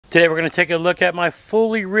Today we're going to take a look at my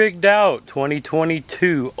fully rigged out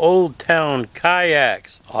 2022 Old Town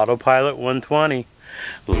Kayaks Autopilot 120.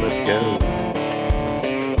 Let's go.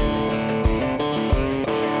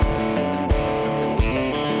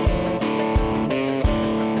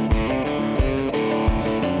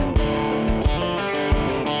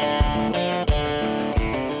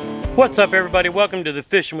 What's up everybody, welcome to the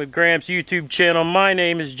Fishing with Gramps YouTube channel. My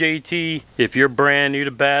name is JT. If you're brand new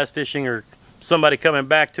to bass fishing or somebody coming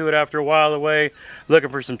back to it after a while away,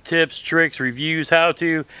 looking for some tips, tricks, reviews,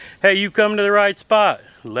 how-to, hey, you come to the right spot.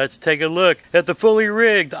 Let's take a look at the fully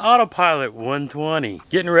rigged Autopilot 120,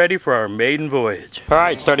 getting ready for our maiden voyage. All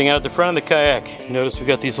right, starting out at the front of the kayak, notice we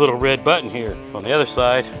got these little red button here. On the other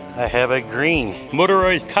side, I have a green.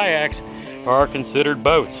 Motorized kayaks are considered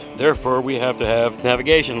boats, therefore we have to have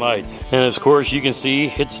navigation lights, and of course you can see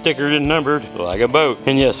it's stickered and numbered like a boat,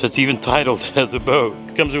 and yes, it's even titled as a boat.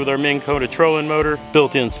 It comes with our Minn Kota trolling motor,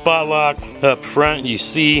 built-in spot lock. Up front you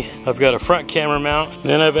see I've got a front camera mount,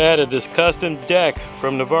 and I've added this custom deck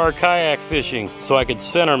from Navarre Kayak Fishing so I could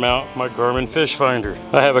center mount my Garmin fish finder.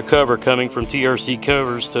 I have a cover coming from TRC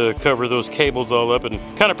Covers to cover those cables all up and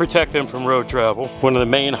kind of protect them from road travel. One of the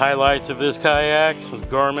main highlights of this kayak is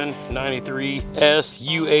Garmin 93S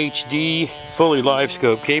UHD, fully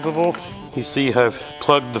Livescope capable. You see I've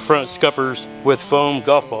plugged the front scuppers with foam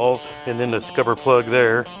golf balls and then the scupper plug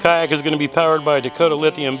there. Kayak is going to be powered by Dakota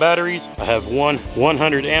lithium batteries. I have one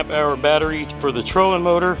 100 amp hour battery for the trolling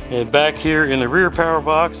motor, and back here in the rear power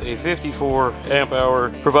box a 54 amp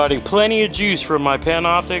hour, providing plenty of juice from my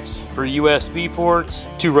Panoptics for USB ports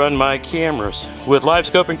to run my cameras. With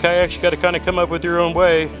Livescope and kayaks you got to kind of come up with your own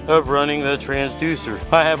way of running the transducer.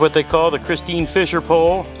 I have what they call the Christine Fisher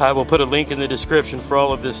pole. I will put a link in the description for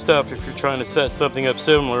all of this stuff if you're trying to set something up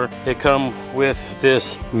similar. It comes with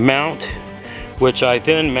this mount, which I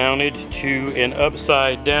then mounted to an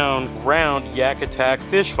upside down round Yak Attack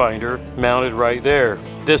fish finder mounted right there.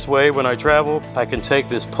 This way when I travel I can take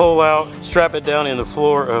this pole out, strap it down in the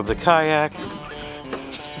floor of the kayak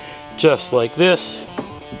just like this,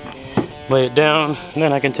 lay it down, and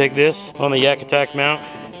then I can take this on the Yak Attack mount,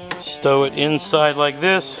 stow it inside like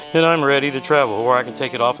this, and I'm ready to travel. Or I can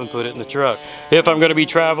take it off and put it in the truck. If I'm going to be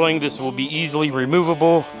traveling, this will be easily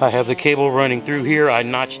removable. I have the cable running through here. I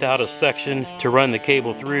notched out a section to run the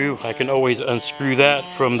cable through. I can always unscrew that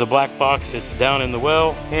from the black box that's down in the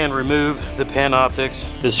well and remove the Panoptics.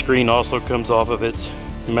 The screen also comes off of its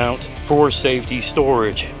mount for safety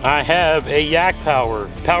storage. I have a Yak-Power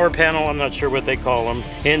power panel, I'm not sure what they call them.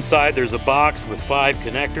 Inside there's a box with 5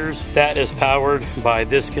 connectors. That is powered by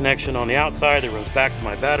this connection on the outside that runs back to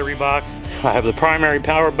my battery box. I have the primary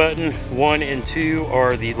power button. 1 and 2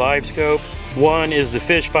 are the Livescope. 1 is the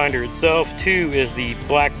fish finder itself. 2 is the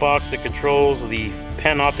black box that controls the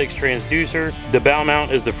Panoptics transducer. The bow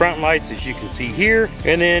mount is the front lights, as you can see here,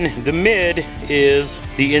 and then the mid is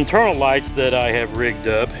the internal lights that I have rigged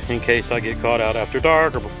up in case I get caught out after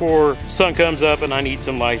dark or before sun comes up and I need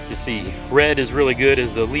some lights to see. Red is really good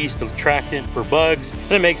as the least attractant for bugs,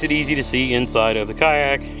 and it makes it easy to see inside of the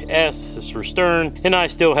kayak. S is for stern, and I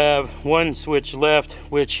still have one switch left,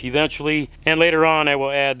 which eventually and later on I will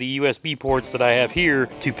add the USB ports that I have here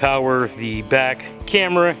to power the back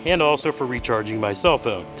camera and also for recharging my cell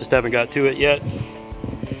phone. Just haven't got to it yet.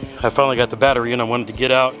 I finally got the battery and I wanted to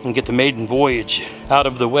get out and get the maiden voyage out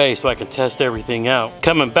of the way so I can test everything out.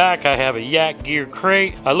 Coming back, I have a Yak gear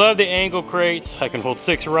crate. I love the angle crates. I can hold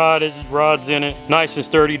 6 rods in it. Nice and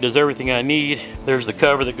sturdy, does everything I need. There's the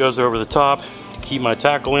cover that goes over the top to keep my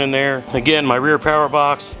tackle in there. Again, my rear power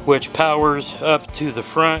box, which powers up to the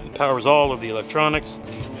front, powers all of the electronics.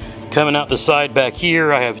 Coming out the side back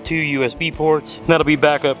here, I have 2 USB ports. That'll be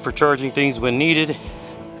backup for charging things when needed.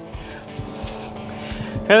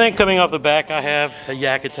 And then coming off the back, I have a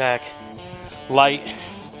Yak Attack light.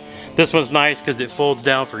 This one's nice because it folds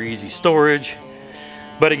down for easy storage.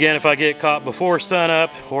 But again, if I get caught before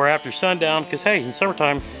sunup or after sundown, because hey, in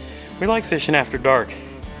summertime, we like fishing after dark.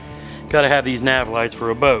 Gotta have these nav lights for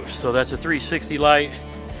a boat. So that's a 360 light.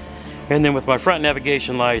 And then with my front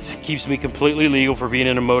navigation lights, keeps me completely legal for being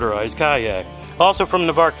in a motorized kayak. Also from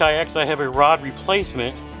Navarre Kayaks, I have a rod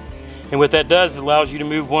replacement. And what that does is allows you to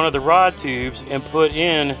move one of the rod tubes and put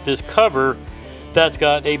in this cover that's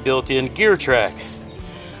got a built-in gear track.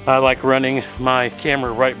 I like running my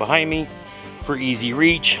camera right behind me for easy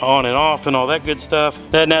reach, on and off, and all that good stuff.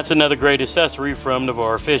 And that's another great accessory from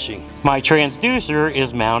Navarre Fishing. My transducer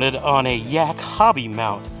is mounted on a Yak Hobby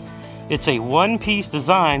mount. It's a one-piece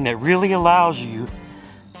design that really allows you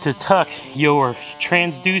to tuck your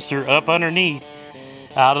transducer up underneath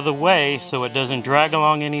out of the way so it doesn't drag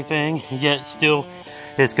along anything, yet still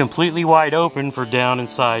It's completely wide open for down and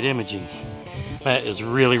side imaging. That is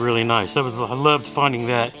really, really nice. I loved finding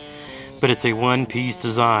that, but it's a one-piece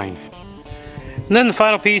design. And then the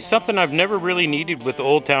final piece, something I've never really needed with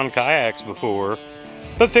Old Town kayaks before,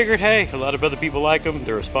 but figured, hey, a lot of other people like them.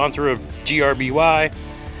 They're a sponsor of GRBY.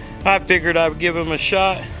 I figured I would give them a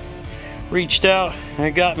shot. Reached out and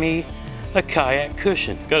it got me a kayak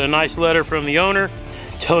cushion. Got a nice letter from the owner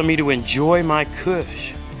telling me to enjoy my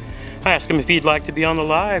cush. I asked him if he'd like to be on the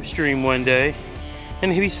live stream one day,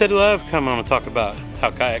 and he said, love, come on and talk about how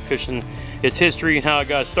kayak cushion, its history and how it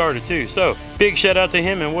got started too. So big shout out to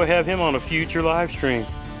him, and we'll have him on a future live stream.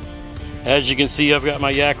 As you can see, I've got my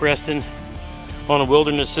yak resting on a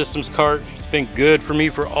Wilderness Systems cart. It's been good for me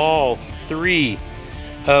for all 3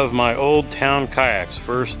 of my Old Town kayaks.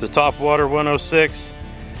 First the Topwater 106,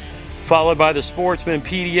 followed by the Sportsman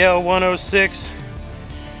PDL 106.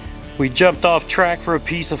 We jumped off track for a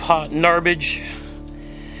piece of hot garbage,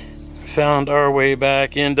 found our way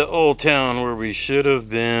back into Old Town where we should have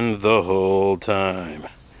been the whole time.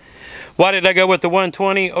 Why did I go with the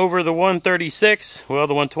 120 over the 136? Well,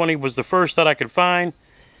 the 120 was the first that I could find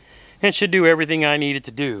and should do everything I needed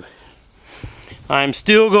to do. I'm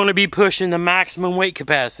still going to be pushing the maximum weight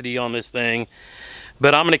capacity on this thing,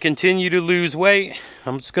 but I'm going to continue to lose weight.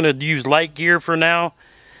 I'm just going to use light gear for now.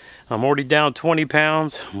 I'm already down 20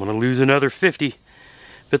 pounds. I'm going to lose another 50.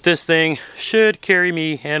 But this thing should carry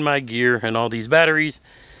me and my gear and all these batteries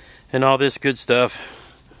and all this good stuff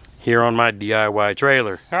here on my DIY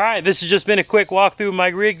trailer. Alright, this has just been a quick walkthrough of my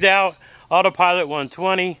rigged out Autopilot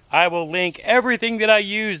 120. I will link everything that I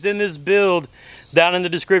used in this build down in the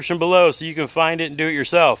description below so you can find it and do it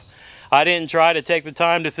yourself. I didn't try to take the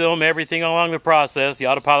time to film everything along the process. The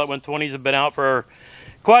Autopilot 120s have been out for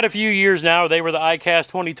quite a few years now. They were the ICAST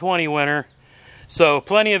 2020 winner. So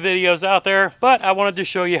plenty of videos out there, but I wanted to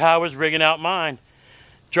show you how I was rigging out mine.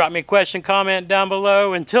 Drop me a question, comment down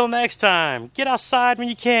below. Until next time, get outside when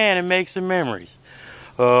you can and make some memories.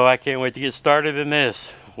 Oh, I can't wait to get started in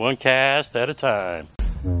this. One cast at a time.